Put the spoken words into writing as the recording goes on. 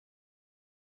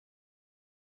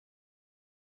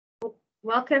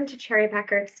Welcome to Cherry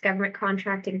Bekaert's Government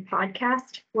Contracting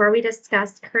Podcast, where we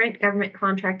discuss current government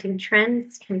contracting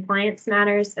trends, compliance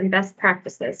matters, and best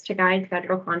practices to guide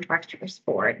federal contractors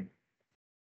forward.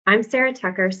 I'm Sarah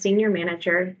Tucker, Senior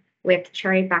Manager with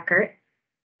Cherry Bekaert,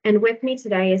 and with me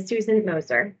today is Susan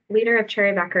Moser, leader of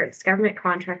Cherry Bekaert's Government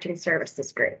Contracting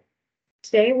Services Group.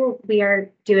 Today we are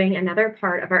doing another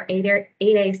part of our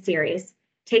 8A series,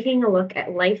 taking a look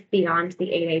at life beyond the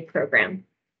 8A program.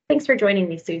 Thanks for joining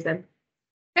me, Susan.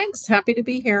 Thanks. Happy to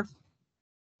be here.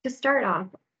 To start off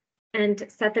and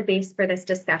set the base for this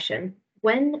discussion,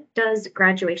 when does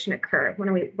graduation occur?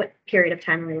 What period of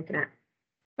time are we looking at?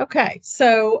 Okay,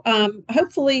 so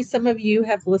hopefully some of you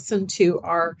have listened to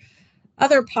our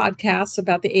other podcasts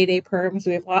about the 8A programs.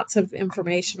 We have lots of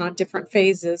information on different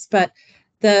phases, but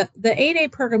the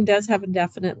 8A program does have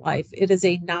indefinite life. It is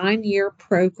a 9-year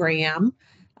program.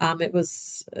 It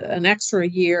was an extra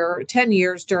year, 10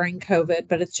 years during COVID,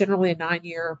 but it's generally a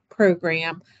 9-year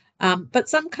program. But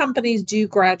some companies do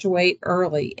graduate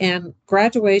early, and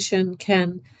graduation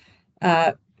can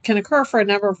occur for a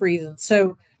number of reasons.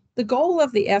 So the goal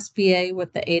of the SBA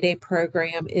with the 8A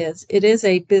program is it is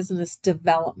a business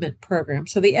development program.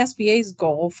 So the SBA's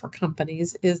goal for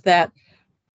companies is that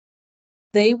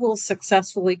they will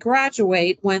successfully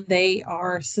graduate when they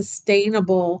are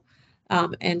sustainable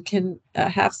and can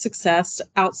have success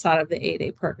outside of the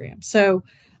 8A program. So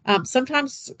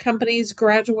sometimes companies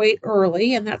graduate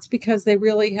early, and that's because they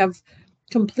really have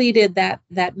completed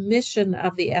that mission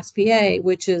of the SBA,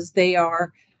 which is they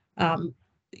are,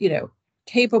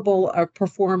 capable of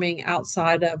performing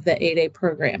outside of the 8A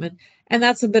program. And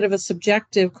that's a bit of a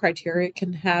subjective criteria. It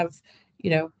can have,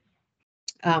 it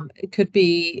could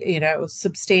be,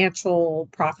 substantial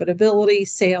profitability,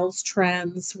 sales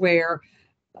trends where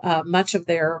much of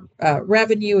their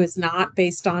revenue is not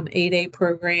based on 8A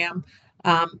program.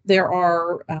 There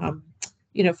are,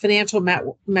 financial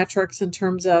metrics in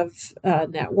terms of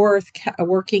net worth,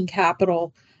 working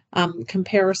capital,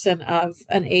 comparison of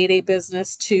an 8A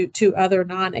business to other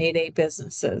non-8A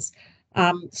businesses,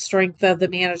 strength of the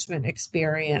management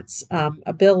experience,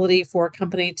 ability for a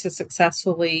company to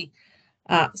successfully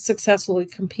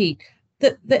compete.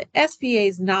 The SBA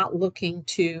is not looking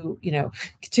to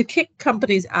kick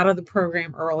companies out of the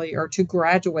program early or to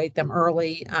graduate them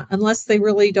early unless they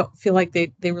really don't feel like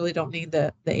they really don't need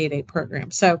the 8A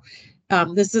program. So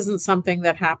this isn't something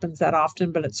that happens that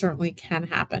often, but it certainly can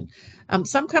happen.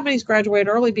 Some companies graduate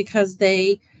early because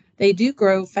they do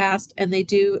grow fast and they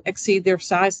do exceed their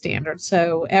size standards.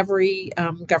 So every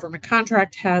government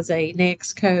contract has a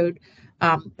NAICS code.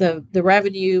 The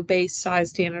revenue-based size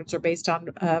standards are based on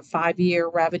a 5-year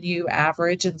revenue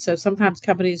average. And so sometimes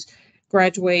companies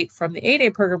graduate from the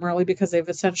 8A program early because they've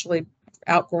essentially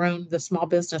outgrown the small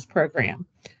business program.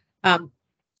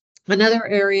 Another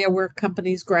area where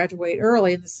companies graduate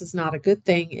early, and this is not a good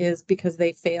thing, is because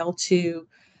they fail to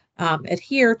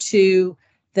adhere to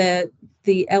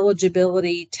the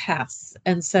eligibility tests.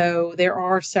 And so there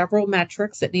are several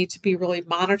metrics that need to be really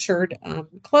monitored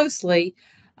closely,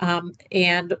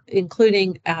 and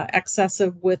including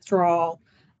excessive withdrawal,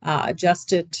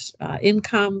 adjusted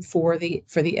income for the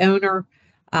owner.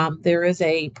 There is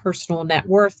a personal net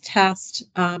worth test.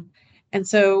 And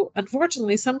so,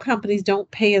 unfortunately, some companies don't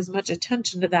pay as much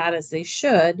attention to that as they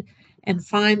should and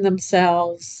find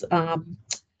themselves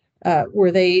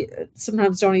where they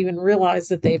sometimes don't even realize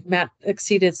that they've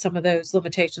exceeded some of those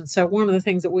limitations. So one of the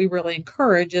things that we really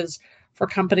encourage is for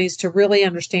companies to really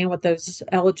understand what those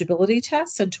eligibility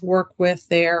tests and to work with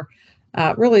their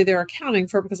accounting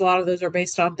firm, because a lot of those are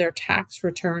based on their tax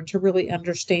return, to really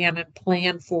understand and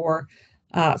plan for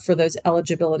those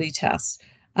eligibility tests.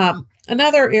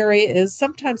 Another area is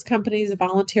sometimes companies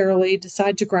voluntarily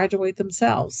decide to graduate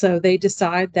themselves. So they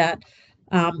decide that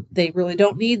they really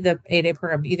don't need the 8A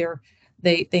program. Either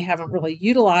they haven't really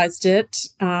utilized it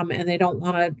and they don't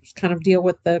want to kind of deal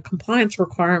with the compliance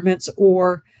requirements,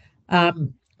 or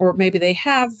maybe they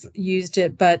have used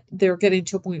it, but they're getting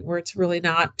to a point where it's really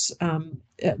not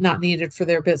needed for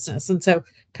their business. And so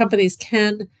companies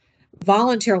can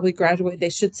voluntarily graduate. They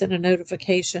should send a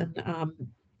notification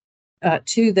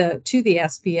to the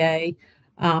SBA,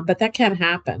 but that can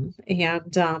happen.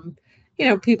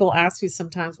 And people ask me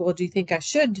sometimes, well, do you think I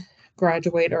should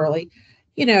graduate early?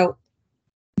 The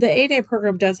 8A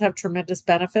program does have tremendous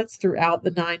benefits throughout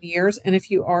the 9 years, and if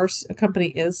a company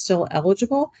is still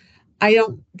eligible, I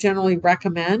don't generally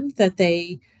recommend that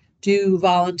they do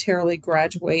voluntarily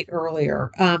graduate earlier.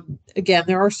 Again,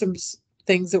 there are some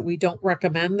things that we don't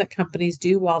recommend that companies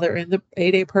do while they're in the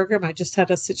 8A program. I just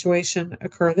had a situation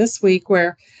occur this week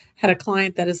where I had a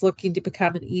client that is looking to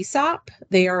become an ESOP.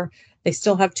 They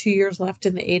still have 2 years left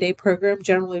in the 8A program.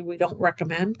 Generally, we don't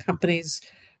recommend companies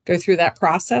go through that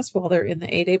process while they're in the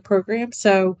 8A program.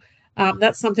 So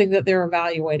that's something that they're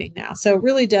evaluating now. So it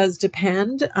really does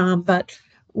depend, but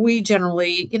we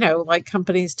generally, like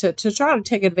companies to try to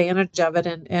take advantage of it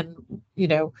and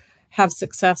have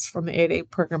success from the 8A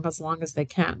program as long as they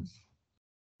can.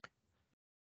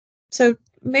 So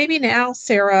maybe now,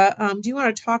 Sarah, do you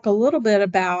want to talk a little bit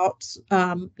about,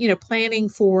 planning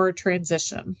for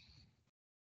transition?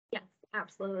 Yes,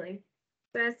 absolutely.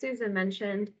 So as Susan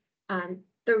mentioned,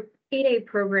 the 8A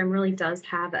program really does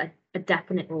have a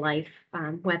definite life,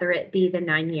 whether it be the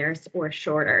 9 years or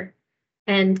shorter.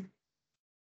 And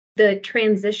the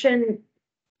transition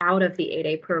out of the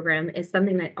 8A program is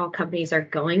something that all companies are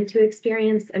going to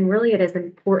experience. And really, it is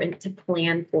important to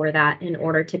plan for that in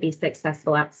order to be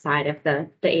successful outside of the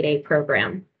 8A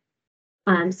program.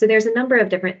 So there's a number of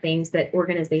different things that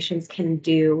organizations can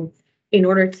do in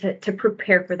order to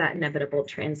prepare for that inevitable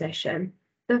transition.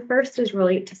 The first is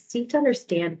really to seek to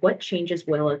understand what changes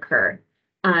will occur.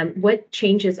 What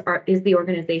changes is the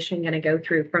organization going to go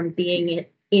through from being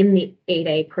in the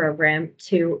 8A program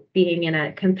to being in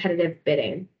a competitive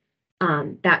bidding?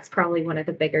 That's probably one of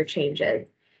the bigger changes.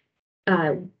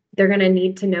 They're going to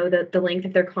need to know the length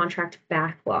of their contract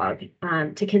backlog,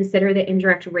 to consider the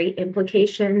indirect rate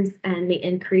implications and the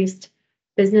increased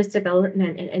business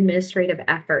development and administrative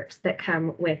efforts that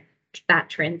come with that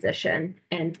transition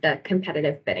and the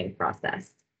competitive bidding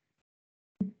process.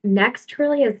 Next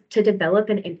really is to develop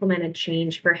and implement a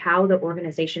change for how the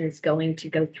organization is going to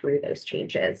go through those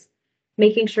changes,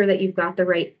 making sure that you've got the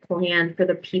right plan for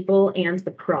the people and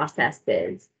the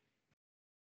processes,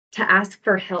 to ask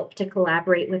for help to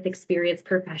collaborate with experienced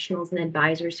professionals and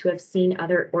advisors who have seen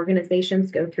other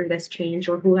organizations go through this change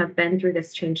or who have been through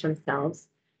this change themselves.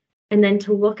 And then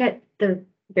to look at the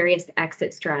various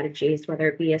exit strategies, whether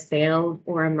it be a sale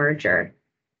or a merger.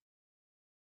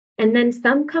 And then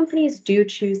some companies do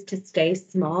choose to stay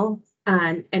small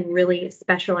and really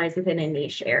specialize within a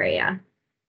niche area.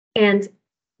 And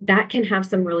that can have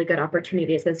some really good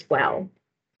opportunities as well.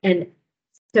 And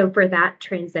so for that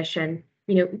transition,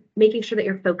 making sure that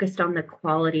you're focused on the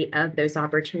quality of those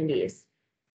opportunities,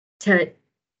 to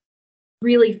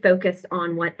really focus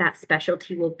on what that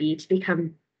specialty will be to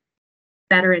become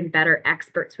better and better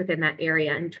experts within that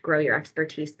area and to grow your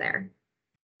expertise there.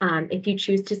 If you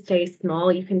choose to stay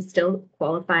small, you can still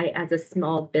qualify as a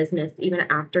small business even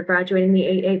after graduating the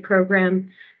 8A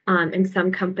program. And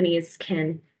some companies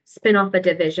can spin off a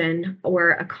division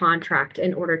or a contract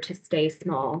in order to stay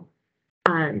small.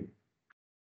 And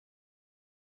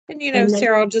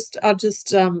Sarah, I'll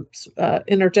just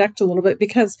interject a little bit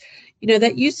because,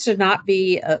 that used to not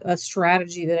be a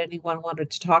strategy that anyone wanted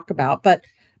to talk about, but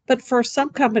for some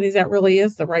companies that really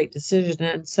is the right decision.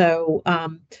 And so,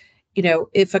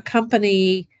 if a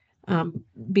company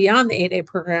beyond the 8A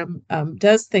program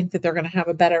does think that they're going to have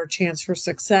a better chance for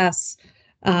success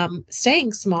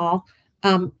staying small,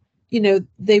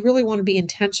 they really want to be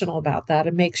intentional about that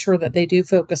and make sure that they do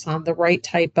focus on the right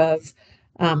type of,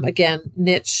 again,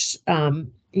 niche,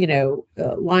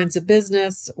 lines of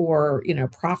business or,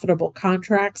 profitable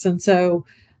contracts. And so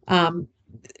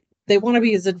they want to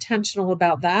be as intentional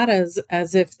about that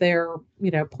as if their,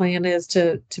 plan is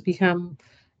to become,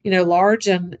 large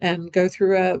and go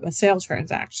through a sales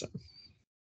transaction.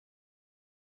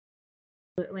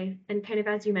 Absolutely. And kind of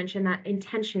as you mentioned, that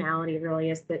intentionality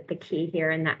really is the key here,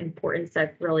 and that importance of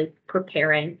really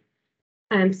preparing.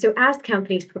 So as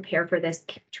companies prepare for this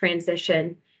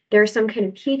transition, there are some kind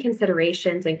of key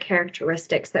considerations and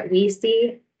characteristics that we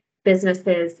see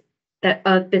businesses that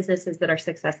are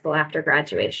successful after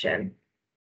graduation.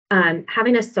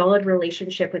 Having a solid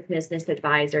relationship with business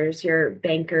advisors, your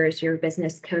bankers, your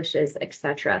business coaches,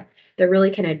 etc., that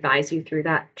really can advise you through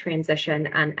that transition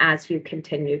as you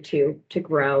continue to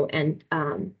grow and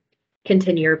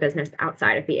continue your business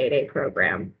outside of the 8A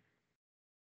program.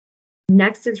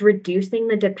 Next is reducing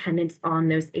the dependence on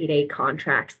those 8A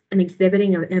contracts and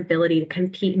exhibiting an ability to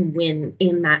compete and win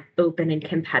in that open and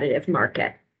competitive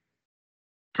market.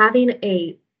 Having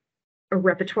a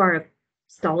repertoire of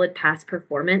solid past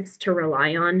performance to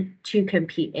rely on to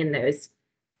compete in those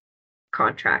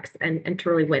contracts and to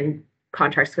really win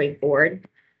contracts going forward.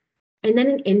 And then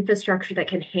an infrastructure that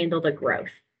can handle the growth.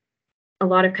 A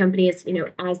lot of companies,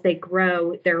 as they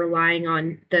grow, they're relying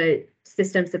on the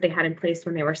systems that they had in place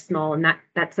when they were small, and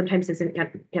that sometimes isn't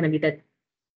going to be the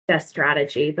best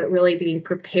strategy, but really being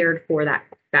prepared for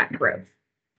that growth.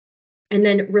 And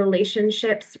then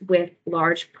relationships with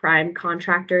large prime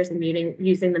contractors and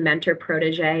using the mentor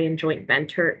protege and joint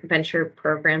venture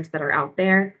programs that are out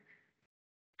there.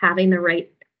 Having the right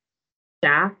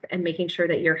staff and making sure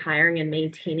that you're hiring and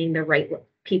maintaining the right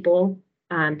people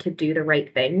to do the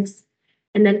right things.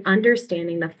 And then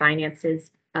understanding the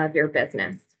finances of your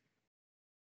business.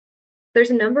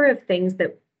 There's a number of things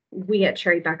that we at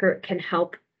Cherry Bekaert can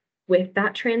help with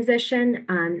that transition.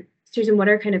 Susan, what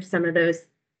are kind of some of those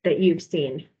that you've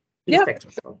seen be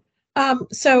successful?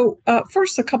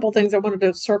 First, a couple of things I wanted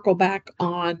to circle back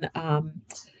on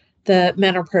the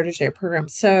Mentor Protege program.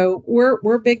 So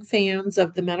we're big fans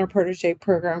of the Mentor Protege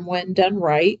program when done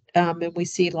right, and we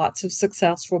see lots of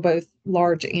success for both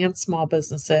large and small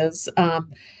businesses.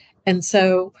 And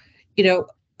so, you know,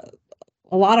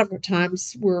 a lot of the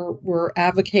times we're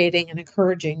advocating and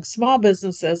encouraging small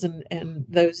businesses and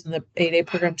those in the 8A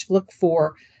program to look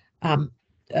for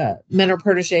mentor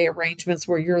protege arrangements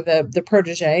where you're the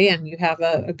protege and you have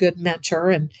a good mentor,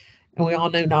 and we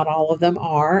all know not all of them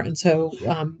are. And so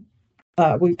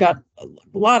we've got a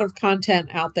lot of content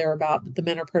out there about the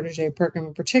mentor protege program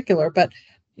in particular. But,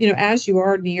 as you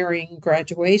are nearing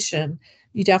graduation,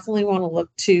 you definitely want to look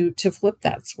to flip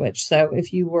that switch. So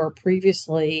if you were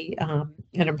previously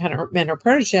in a mentor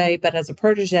protege, but as a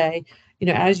protege,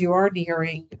 as you are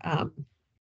nearing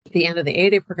the end of the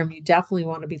 8A program, you definitely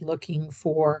want to be looking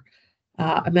for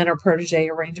a mentor protege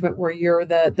arrangement where you're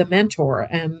the mentor,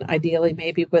 and ideally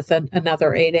maybe with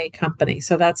another 8A company.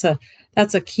 So that's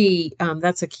a key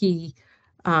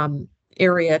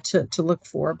area to look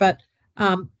for. But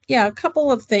a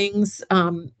couple of things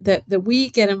that we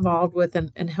get involved with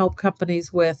and help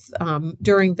companies with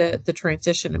during the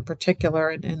transition in particular,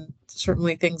 and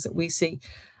certainly things that we see.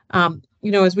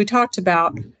 As we talked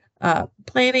about,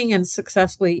 planning and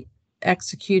successfully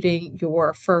executing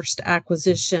your first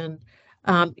acquisition.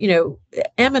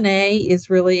 M&A is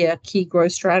really a key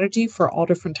growth strategy for all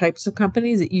different types of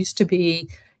companies. It used to be,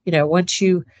 once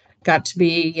you got to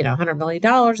be, $100 million,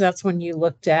 that's when you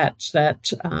looked at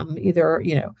that either,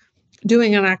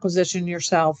 doing an acquisition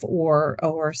yourself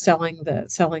or selling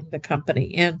the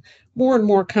company. And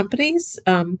more companies,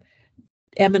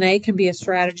 M&A can be a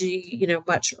strategy,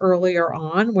 much earlier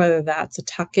on, whether that's a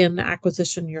tuck-in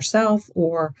acquisition yourself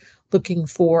or looking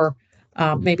for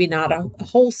maybe not a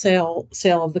wholesale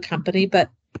sale of the company,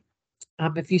 but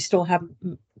if you still have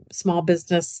small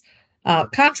business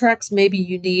contracts, maybe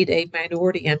you need a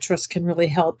minority interest can really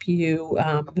help you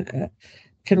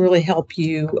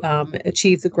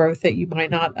achieve the growth that you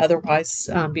might not otherwise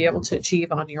be able to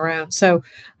achieve on your own. So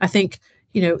I think,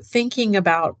 thinking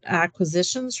about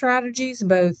acquisition strategies,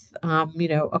 both,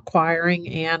 acquiring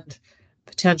and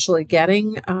potentially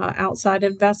getting outside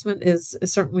investment is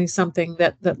certainly something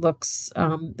that looks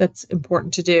that's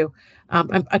important to do.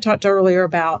 I talked earlier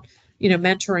about,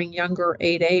 mentoring younger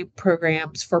 8A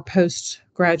programs for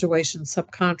post-graduation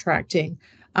subcontracting.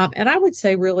 And I would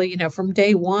say really, from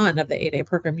day one of the 8A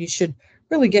program, you should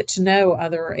really get to know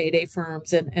other 8A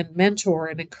firms and mentor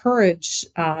and encourage,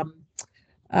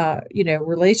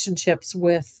 relationships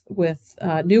with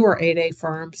newer 8A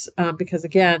firms, because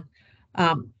again,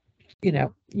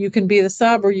 you can be the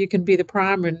sub or you can be the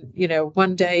prime, and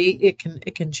one day it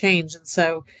can change. And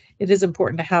so it is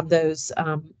important to have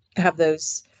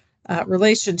those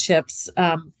relationships.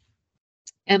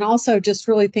 And also just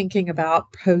really thinking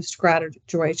about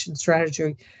post-graduation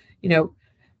strategy,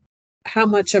 how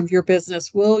much of your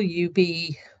business will you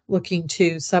be looking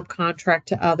to subcontract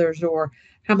to others, or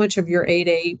how much of your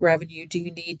 8A revenue do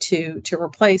you need to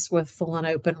replace with full and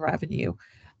open revenue?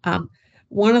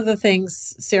 One of the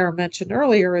things Sarah mentioned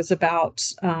earlier is about,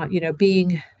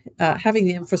 having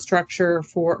the infrastructure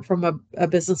from a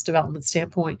business development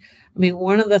standpoint. I mean,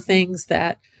 one of the things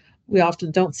that we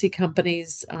often don't see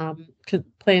companies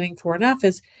planning for enough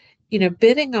is,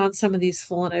 bidding on some of these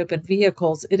full and open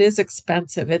vehicles. It is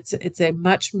expensive. It's a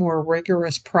much more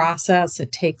rigorous process.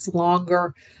 It takes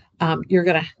longer. You're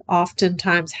going to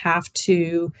oftentimes have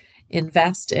to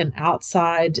invest in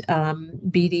outside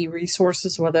BD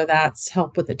resources, whether that's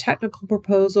help with a technical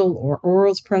proposal or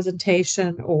orals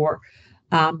presentation or,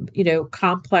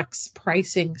 complex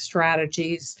pricing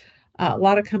strategies. A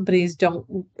lot of companies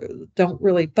don't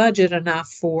really budget enough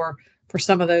for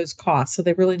some of those costs. So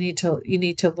you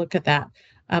need to look at that.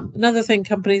 Another thing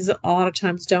companies a lot of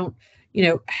times don't,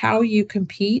 how you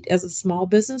compete as a small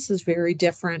business is very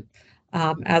different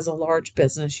as a large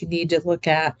business. You need to look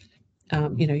at,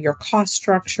 your cost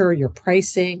structure, your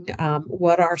pricing,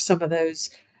 what are some of those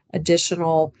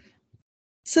additional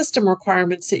system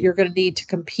requirements that you're going to need to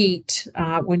compete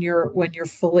when you're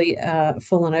fully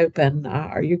full and open.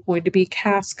 Are you going to be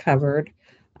CAS covered?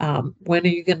 When are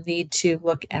you going to need to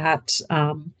look at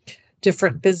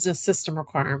different business system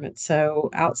requirements? So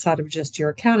outside of just your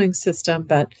accounting system,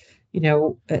 but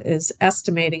is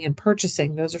estimating and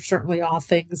purchasing. Those are certainly all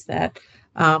things that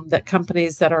that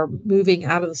companies that are moving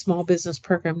out of the small business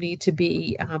program need to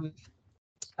be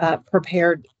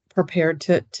prepared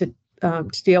to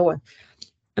deal with.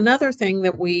 Another thing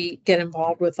that we get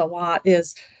involved with a lot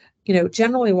is,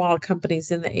 generally while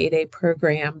companies in the 8A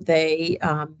program, they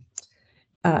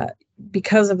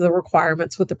because of the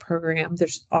requirements with the program,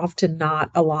 there's often not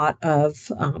a lot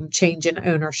of change in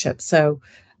ownership. So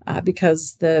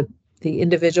because the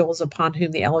individuals upon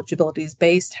whom the eligibility is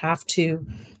based have to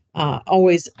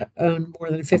always own more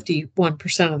than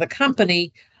 51% of the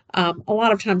company, a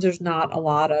lot of times there's not a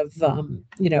lot of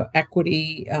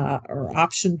equity or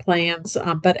option plans.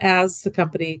 But as the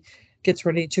company gets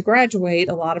ready to graduate,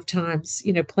 a lot of times,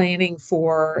 planning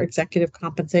for executive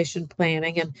compensation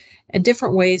planning and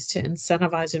different ways to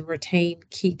incentivize and retain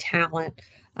key talent.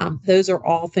 Those are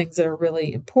all things that are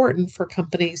really important for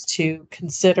companies to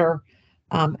consider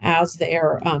as they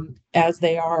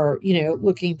are,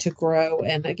 looking to grow.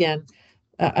 And again,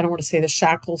 I don't want to say the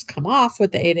shackles come off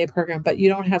with the 8A program, but you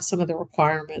don't have some of the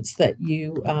requirements that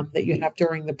you have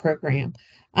during the program.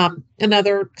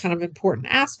 Another kind of important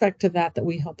aspect of that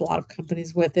we help a lot of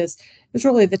companies with is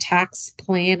really the tax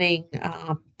planning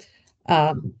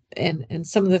and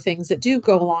some of the things that do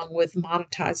go along with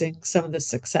monetizing some of the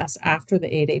success after the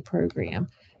 8A program,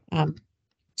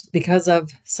 because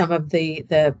of some of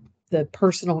the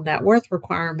personal net worth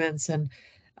requirements and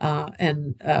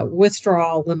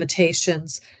withdrawal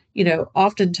limitations.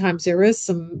 Oftentimes there is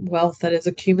some wealth that is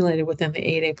accumulated within the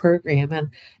 8A program,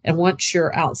 and once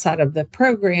you're outside of the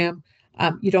program,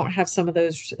 you don't have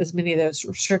as many of those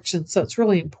restrictions. So it's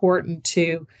really important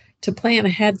to plan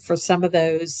ahead for some of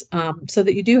those, so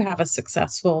that you do have a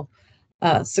successful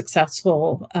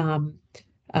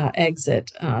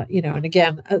exit. And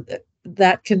again,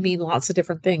 that can mean lots of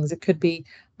different things. It could be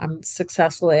I'm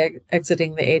successfully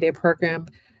exiting the 8A program,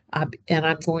 and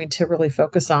I'm going to really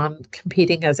focus on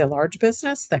competing as a large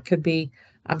business. That could be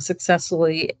I'm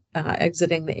successfully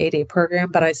exiting the 8A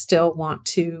program, but I still want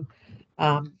to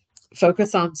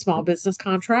focus on small business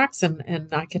contracts, and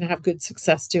I can have good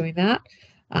success doing that.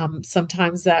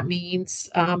 Sometimes that means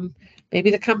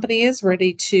maybe the company is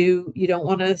ready to, you don't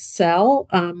want to sell.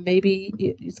 Maybe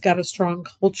it's got a strong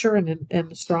culture and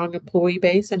a strong employee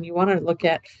base, and you want to look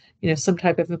at, some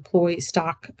type of employee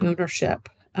stock ownership,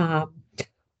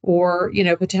 or,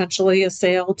 potentially a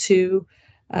sale to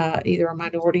either a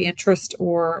minority interest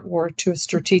or to a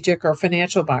strategic or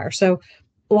financial buyer. So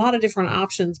a lot of different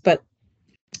options, but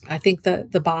I think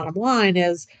the bottom line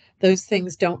is those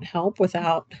things don't happen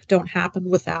without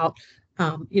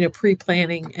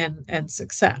pre-planning and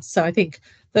success. So I think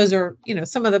those are,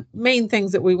 some of the main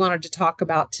things that we wanted to talk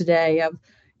about today of,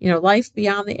 life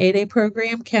beyond the 8A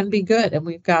program can be good. And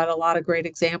we've got a lot of great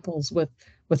examples with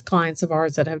clients of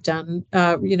ours that have done,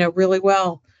 really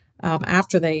well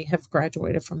after they have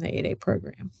graduated from the 8A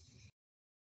program.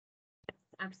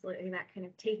 Absolutely. That kind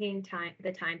of taking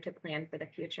the time to plan for the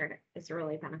future is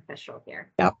really beneficial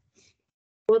here. Yep.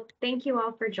 Well, thank you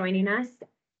all for joining us.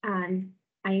 I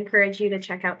encourage you to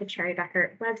check out the Cherry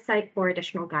Bekaert website for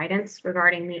additional guidance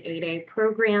regarding the 8A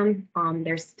program.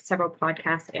 There's several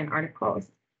podcasts and articles.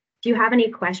 If you have any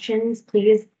questions,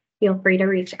 please feel free to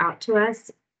reach out to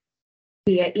us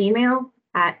via email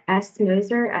at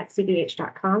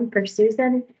smoser@cbh.com for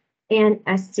Susan and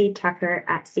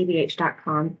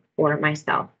sctucker@cbh.com for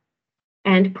myself.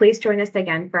 And please join us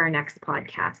again for our next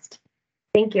podcast.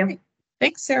 Thank you.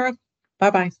 Thanks, Sarah.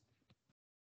 Bye-bye.